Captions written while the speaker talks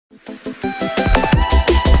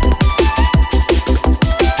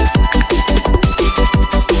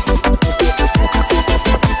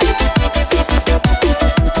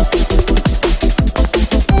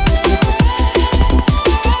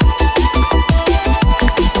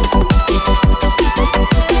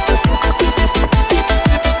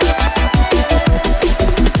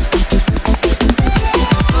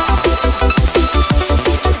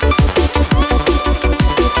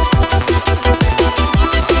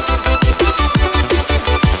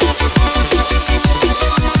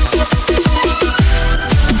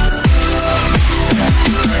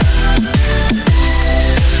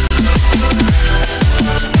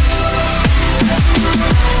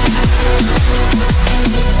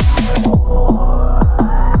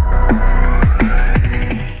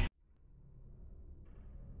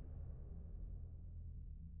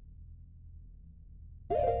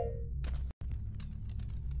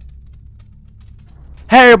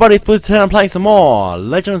Hey everybody, it's Blue. Today I'm playing some more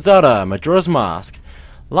Legend of Zelda, Majora's Mask.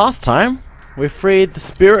 Last time, we freed the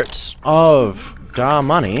spirit of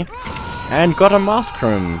Darmani and got a mask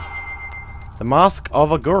room. The mask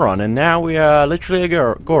of a goron, and now we are literally a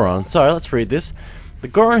goron. So, let's read this. The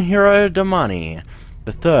goron hero Darmani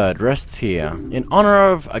the third rests here. In honor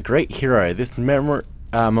of a great hero, this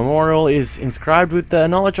memorial is inscribed with the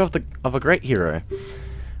knowledge of a great hero.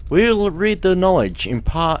 We'll read the knowledge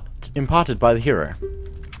imparted by the hero.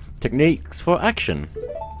 Techniques for action.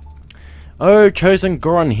 O chosen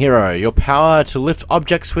Goron hero, your power to lift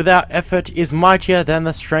objects without effort is mightier than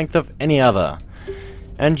the strength of any other.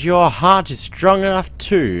 And your heart is strong enough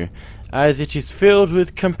too, as it is filled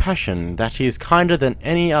with compassion that is kinder than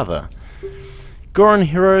any other. Goron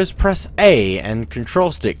heroes press A and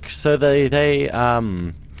control stick so they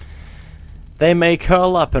may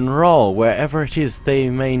curl up and roll wherever it is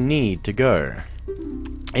they may need to go.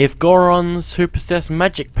 If Gorons who possess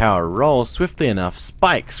magic power roll swiftly enough,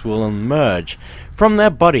 spikes will emerge from their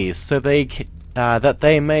bodies so that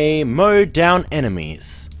they may mow down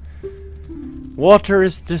enemies. Water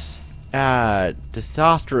is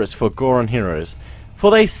disastrous for Goron heroes,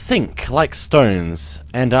 for they sink like stones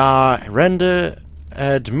and are rendered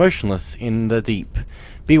motionless in the deep.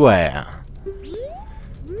 Beware.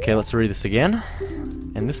 Okay, let's read this again.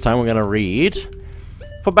 And this time we're going to read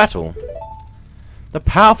for battle. The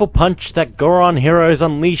powerful punch that Goron heroes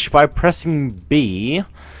unleash by pressing B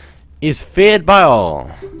is feared by all.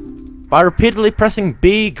 By repeatedly pressing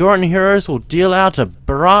B, Goron heroes will deal out a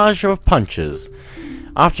barrage of punches.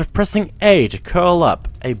 After pressing A to curl up,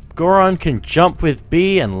 a Goron can jump with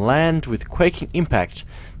B and land with quaking impact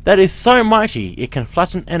that is so mighty it can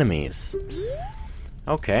flatten enemies.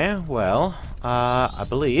 Okay, well, I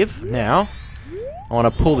believe now I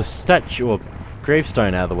want to pull the statue or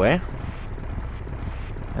gravestone out of the way.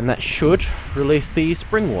 And that should release the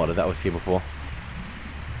spring water that was here before.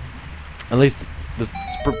 At least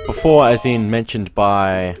before, as in mentioned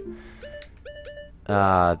by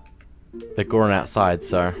the Goron outside,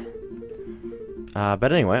 so.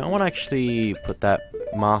 But anyway, I want to actually put that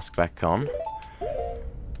mask back on.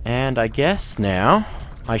 And I guess now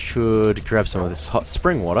I should grab some of this hot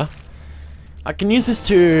spring water. I can use this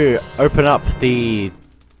to open up the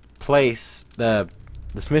place, the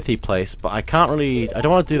smithy place, but I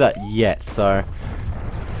don't want to do that yet, so.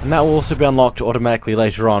 And that will also be unlocked automatically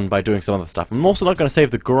later on by doing some other stuff. I'm also not going to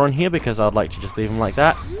save the Goron here because I'd like to just leave him like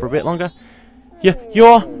that for a bit longer.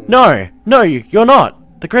 No, you're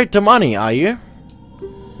not the great Darmani, are you?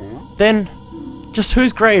 Then, just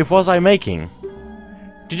whose grave was I making?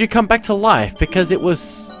 Did you come back to life because it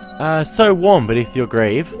was so warm beneath your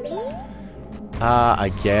grave?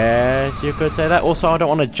 I guess you could say that. Also, I don't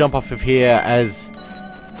want to jump off of here as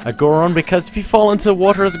a Goron, because if you fall into the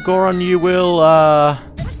water as a Goron, you will,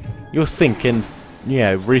 you'll sink and,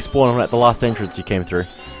 yeah, respawn at the last entrance you came through.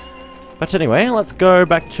 But anyway, let's go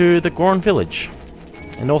back to the Goron village.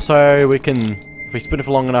 And also, we can, if we spin it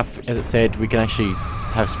for long enough, as it said, we can actually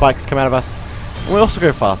have spikes come out of us. And we also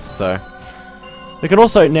go faster, so. We can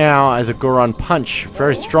also now, as a Goron, punch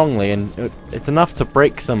very strongly, and it's enough to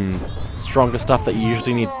break some stronger stuff that you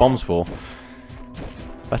usually need bombs for.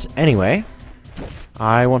 But anyway,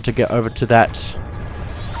 I want to get over to that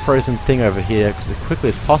frozen thing over here as quickly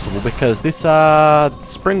as possible, because this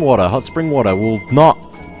spring water, hot spring water, will not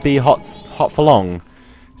be hot for long,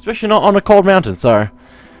 especially not on a cold mountain. So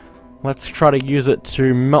let's try to use it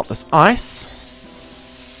to melt this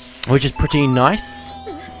ice, which is pretty nice.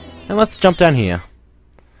 And let's jump down here.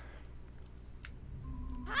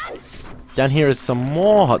 Down here is some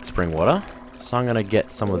more hot spring water, so I'm gonna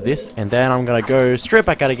get some of this, and then I'm gonna go straight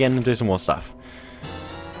back out again and do some more stuff.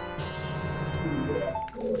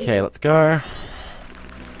 Okay, let's go.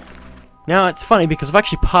 Now, it's funny because I've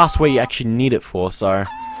actually passed where you actually need it for, so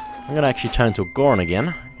I'm going to actually turn into a goron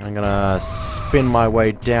again. And I'm going to spin my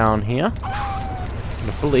way down here. I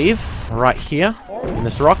believe right here in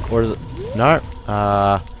this rock, or is it? No.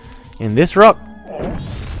 In this rock?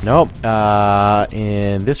 Nope.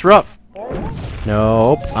 In this rock?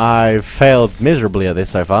 Nope. I've failed miserably at this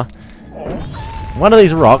so far. One of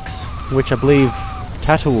these rocks, which I believe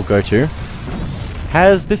Tattle will go to,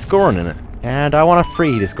 has this goron in it. And I want to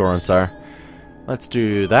free this goron, so let's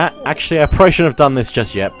do that. Actually, I probably shouldn't have done this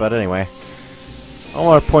just yet, but anyway. I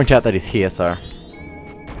want to point out that he's here, so.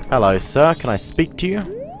 Hello, sir. Can I speak to you?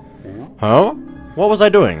 Huh? What was I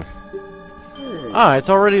doing? Ah, it's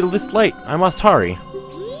already this late. I must hurry.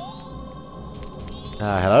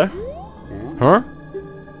 Hello? Huh?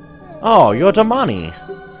 Oh, you're Damani.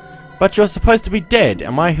 But you're supposed to be dead.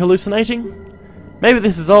 Am I hallucinating? Maybe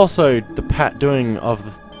this is also the doing of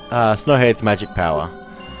the Snowhead's magic power.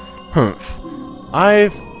 Humph.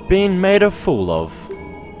 I've been made a fool of.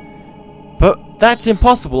 But that's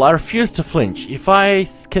impossible. I refuse to flinch. If I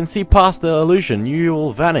can see past the illusion, you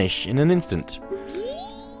will vanish in an instant.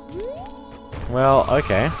 Well,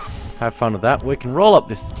 okay. Have fun with that. We can roll up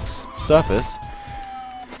this surface.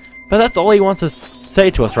 But that's all he wants to say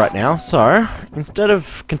to us right now. So, instead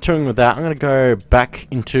of continuing with that, I'm going to go back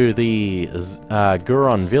into the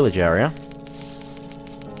Goron village area.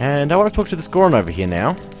 And I want to talk to this Goron over here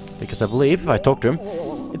now. Because I believe if I talk to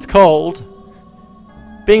him, it's cold.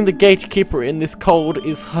 Being the gatekeeper in this cold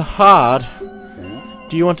is hard.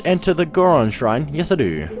 Do you want to enter the Goron shrine? Yes, I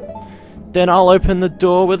do. Then I'll open the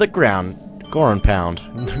door with a Goron pound.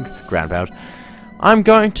 Ground pound. I'm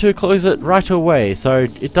going to close it right away so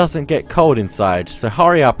it doesn't get cold inside. So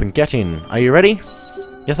hurry up and get in. Are you ready?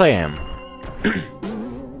 Yes, I am.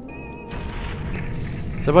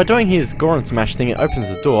 So by doing his Goron smash thing, it opens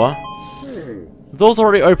the door. The door's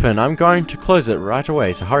already open. I'm going to close it right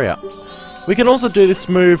away, so hurry up. We can also do this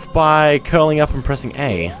move by curling up and pressing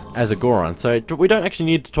A as a Goron. So we don't actually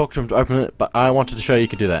need to talk to him to open it, but I wanted to show you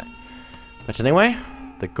could do that. But anyway,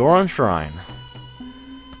 the Goron Shrine.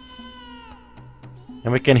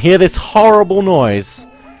 And we can hear this horrible noise.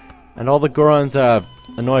 And all the Gorons are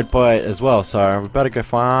annoyed by it as well, so we better go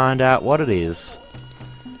find out what it is.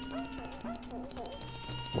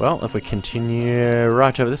 Well, if we continue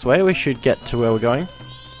right over this way, we should get to where we're going.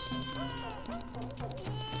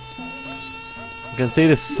 You can see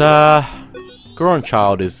this Goron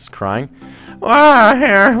child is crying.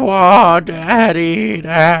 Whoa, daddy,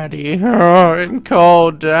 daddy, oh, I'm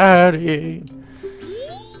cold, daddy.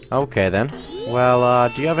 Okay then. Well,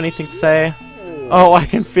 do you have anything to say? Oh, I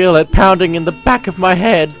can feel it pounding in the back of my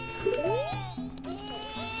head.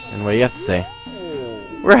 And what do you have to say?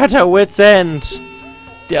 We're at our wits' end.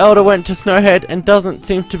 The elder went to Snowhead and doesn't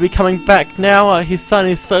seem to be coming back. Now his son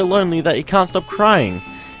is so lonely that he can't stop crying.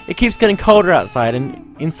 It keeps getting colder outside,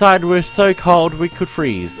 and inside we're so cold we could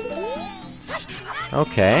freeze.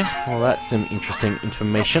 Okay, well that's some interesting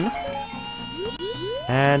information.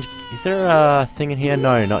 And is there a thing in here?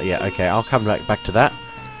 No, not yet. Okay, I'll come back to that.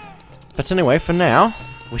 But anyway, for now,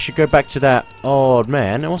 we should go back to that old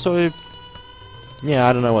man. And also, yeah,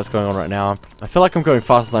 I don't know what's going on right now. I feel like I'm going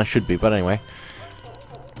faster than I should be, but anyway.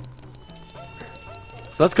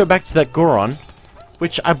 So let's go back to that Goron,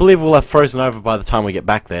 which I believe will have frozen over by the time we get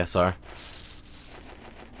back there, so.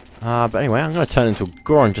 But anyway, I'm going to turn into a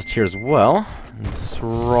Goron just here as well. Let's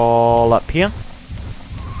roll up here.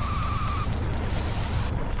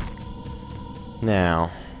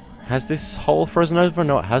 Now, has this hole frozen over?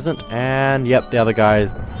 No, it hasn't. And yep, the other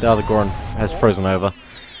Goron has frozen over.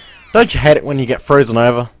 Don't you hate it when you get frozen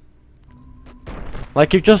over?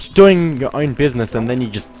 Like you're just doing your own business and then you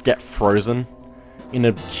just get frozen in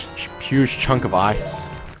a huge chunk of ice.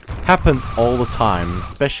 Happens all the time,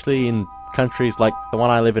 especially in countries like the one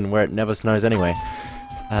I live in where it never snows anyway.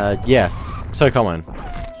 Yes, so common.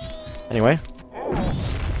 Anyway,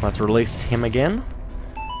 let's release him again.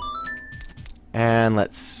 And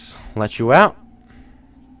let's let you out.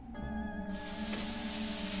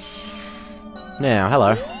 Now,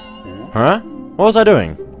 hello. Huh? What was I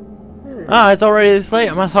doing? Ah, it's already this late,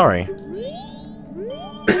 I must hurry.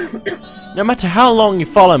 No matter how long you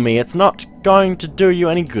follow me, it's not going to do you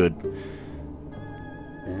any good.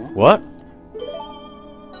 What?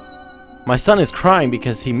 My son is crying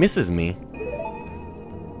because he misses me.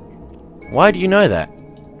 Why do you know that?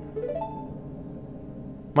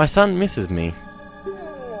 My son misses me.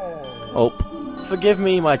 Oh, forgive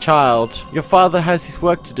me, my child. Your father has his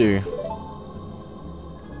work to do.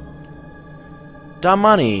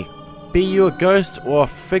 Damani, be you a ghost or a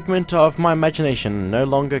figment of my imagination,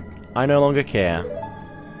 I no longer care.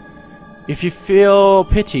 If you feel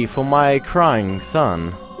pity for my crying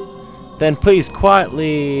son, then please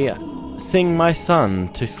quietly sing my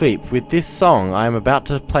son to sleep with this song I am about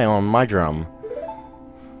to play on my drum.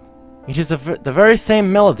 It is the very same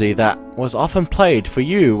melody that was often played for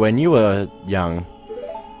you when you were young.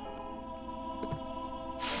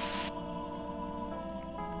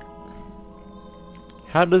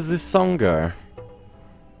 How does this song go?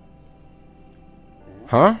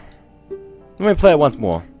 Huh? Let me play it once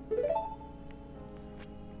more.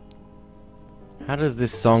 How does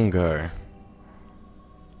this song go?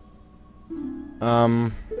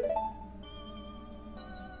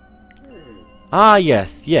 Ah,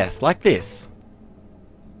 yes, like this.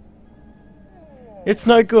 It's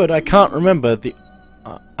no good, I can't remember the...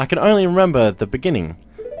 I can only remember the beginning.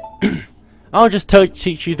 I'll just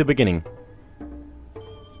teach you the beginning.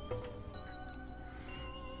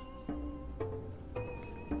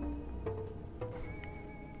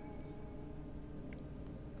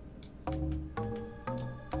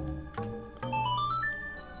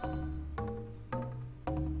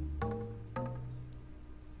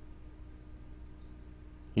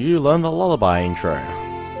 You learn the lullaby intro.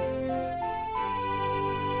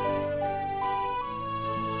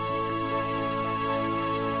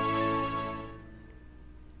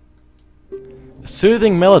 A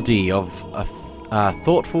soothing melody of a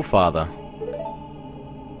thoughtful father.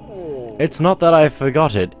 It's not that I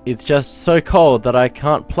forgot it, it's just so cold that I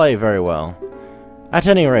can't play very well. At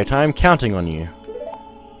any rate, I am counting on you.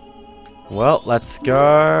 Well, let's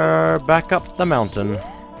go back up the mountain.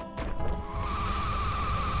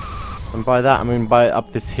 And by that, I mean by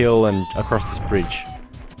up this hill and across this bridge.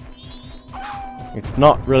 It's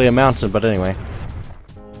not really a mountain, but anyway.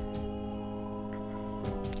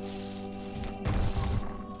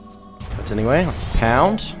 But anyway, let's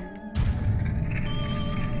pound.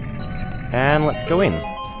 And let's go in.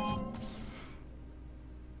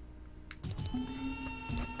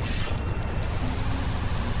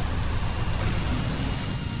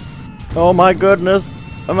 Oh my goodness,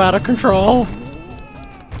 I'm out of control.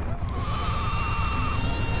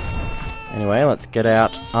 Anyway, let's get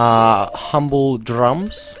out our humble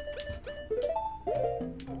drums.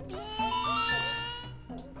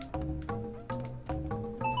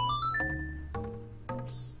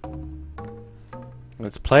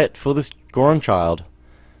 Let's play it for this goron child.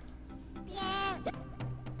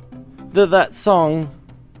 That song,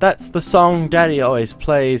 that's the song Daddy always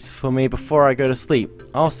plays for me before I go to sleep.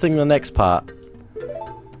 I'll sing the next part.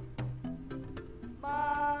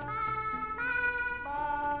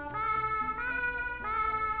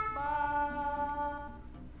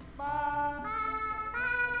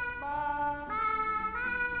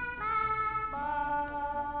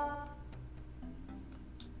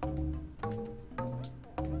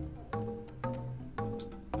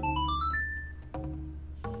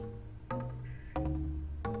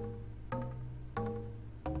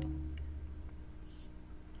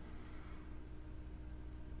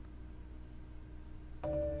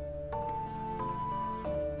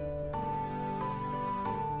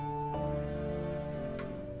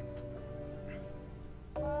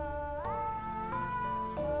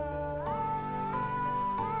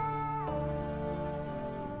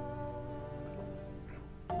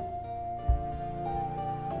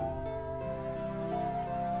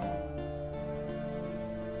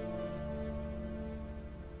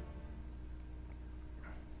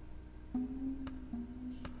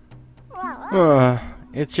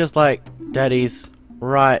 It's just like Daddy's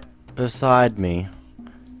right beside me.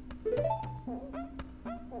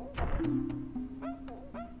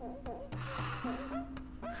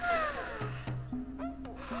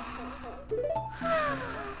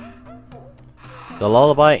 The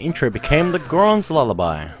lullaby intro became the Goron's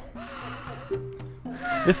lullaby.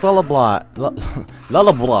 This lullaby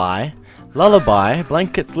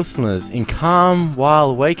blankets listeners in calm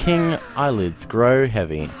while waking eyelids grow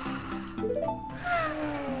heavy.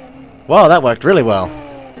 Wow, that worked really well.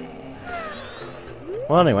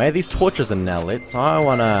 Well, anyway, these torches are now lit, so I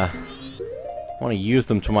wanna use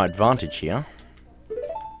them to my advantage here.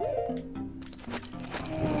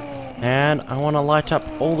 And I wanna light up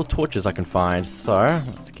all the torches I can find. So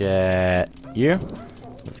let's get you.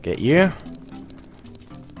 Let's get you.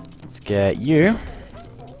 Let's get you.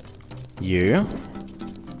 You.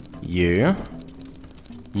 You.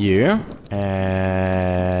 You.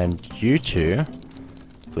 And you two.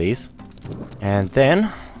 Please. And then,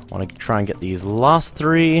 I want to try and get these last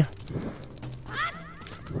three.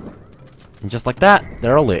 And just like that,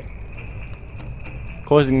 they're all lit.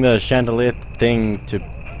 Causing the chandelier thing to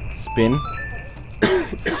spin.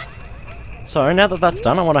 So, now that that's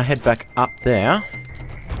done, I want to head back up there.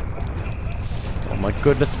 my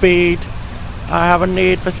goodness, speed! I have a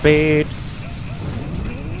need for speed!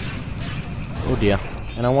 Oh dear.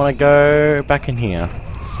 And I want to go back in here.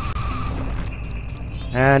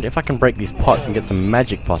 And if I can break these pots and get some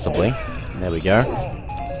magic possibly. There we go.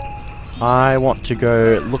 I want to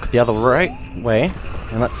go look the other way.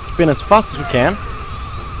 And let's spin as fast as we can.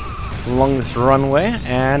 Along this runway.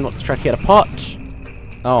 And let's try to get a pot.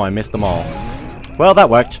 Oh, I missed them all. Well, that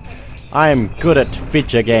worked. I am good at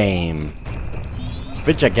Vidjagame.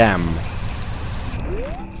 Vidjagam.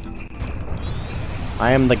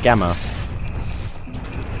 I am the Gamma.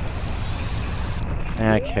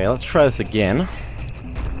 Okay, let's try this again.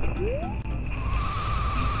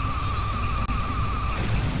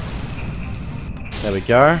 There we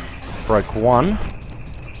go. Broke one.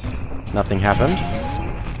 Nothing happened.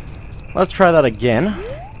 Let's try that again.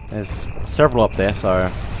 There's several up there,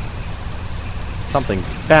 so something's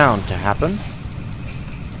bound to happen.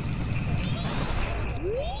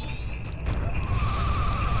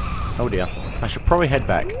 Oh dear. I should probably head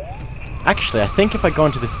back. Actually, I think if I go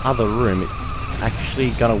into this other room, it's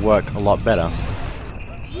actually gonna work a lot better.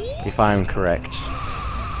 If I am correct.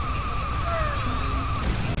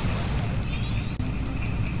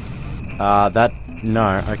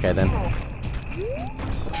 No. Okay, then.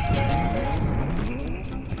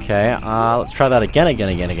 Okay, let's try that again.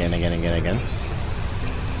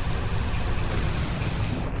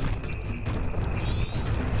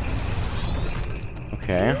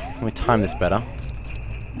 Okay, let me time this better.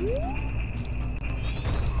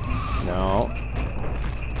 No.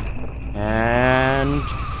 And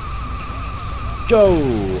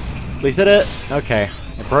go! Please hit it! Okay.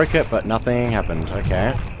 I broke it, but nothing happened.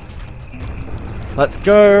 Okay. Let's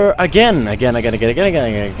go again! Again.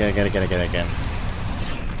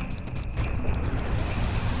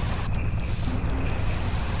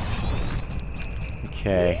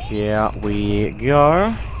 Okay, here we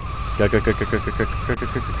go.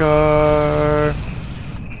 Go.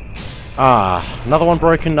 Ah, another one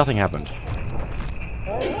broken, nothing happened.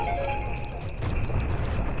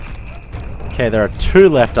 Okay, there are two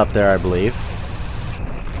left up there, I believe.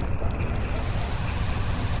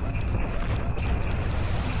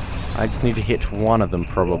 I just need to hit one of them,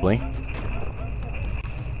 probably.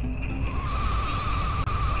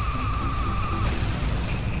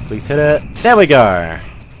 Please hit it. There we go!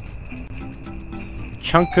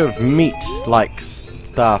 Chunk of meat-like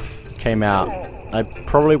stuff came out. I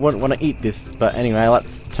probably wouldn't want to eat this, but anyway,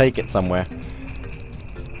 let's take it somewhere.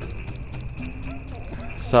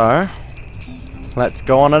 So, let's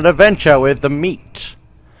go on an adventure with the meat.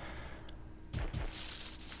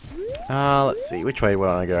 Let's see, which way do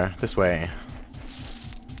I want to go? This way.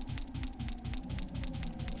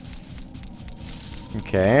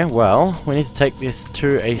 Okay, well, we need to take this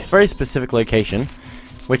to a very specific location,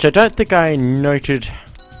 which I don't think I noted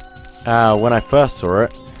when I first saw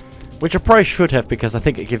it. Which I probably should have, because I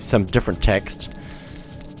think it gives some different text.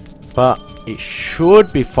 But it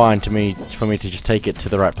should be fine for me to just take it to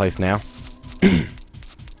the right place now.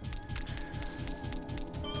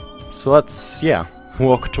 So let's, yeah,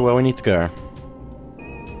 walk to where we need to go.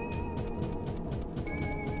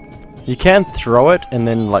 You can throw it and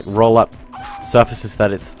then like roll up surfaces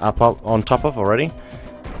that it's up on top of already.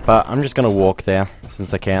 But I'm just gonna walk there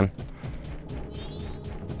since I can.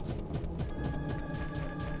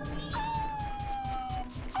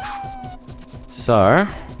 So,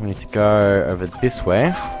 we need to go over this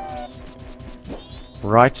way.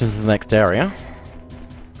 Right into the next area.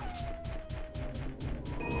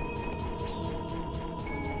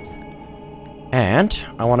 And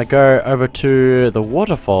I want to go over to the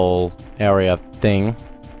waterfall area thing.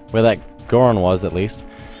 Where that goron was, at least.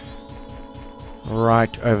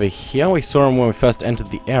 Right over here. We saw him when we first entered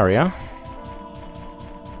the area.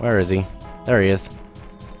 Where is he? There he is.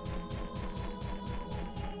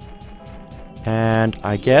 And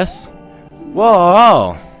I guess...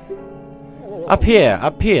 Whoa! Up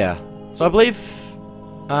here. So I believe...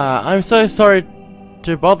 I'm so sorry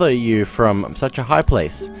to bother you from such a high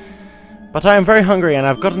place. But I am very hungry and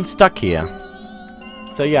I've gotten stuck here.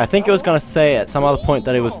 So yeah, I think it was gonna say at some other point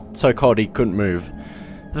that it was so cold he couldn't move.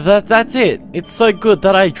 That's it. It's so good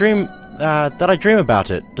that I dream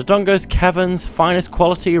about it. Dodongo's Cavern's finest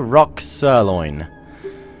quality rock sirloin.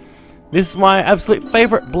 This is my absolute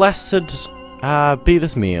favorite blessed be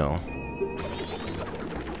this meal.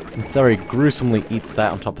 And Sari gruesomely eats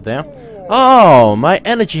that on top of there. Oh, my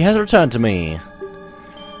energy has returned to me.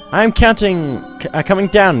 I am coming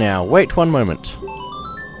down now. Wait one moment.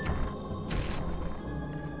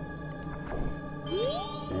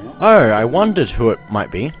 Oh, I wondered who it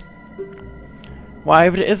might be. Why,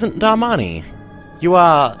 if it isn't Darmani. You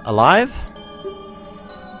are alive?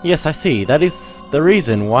 Yes, I see. That is the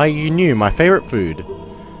reason why you knew my favorite food.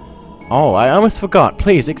 Oh, I almost forgot.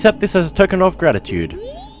 Please accept this as a token of gratitude.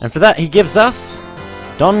 And for that, he gives us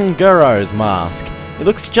Don Goro's mask. It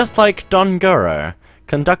looks just like Don Goro,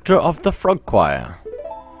 conductor of the frog choir.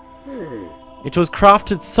 It was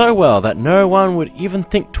crafted so well that no one would even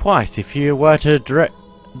think twice if you were to direct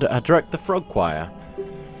the frog choir.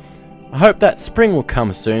 I hope that spring will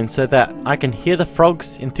come soon so that I can hear the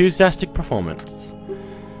frog's enthusiastic performance.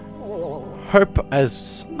 Hope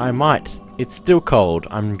as I might, it's still cold.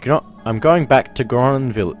 I'm going back to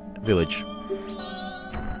Goron village.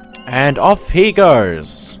 And off he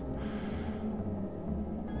goes.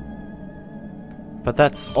 But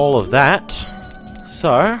that's all of that.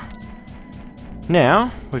 So,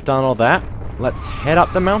 now we've done all that, let's head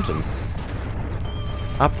up the mountain.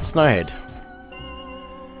 Up the Snowhead.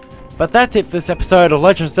 But that's it for this episode of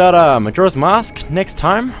Legend of Zelda Majora's Mask. Next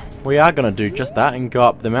time, we are going to do just that and go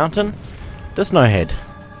up the mountain, the Snowhead.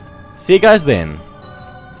 See you guys then.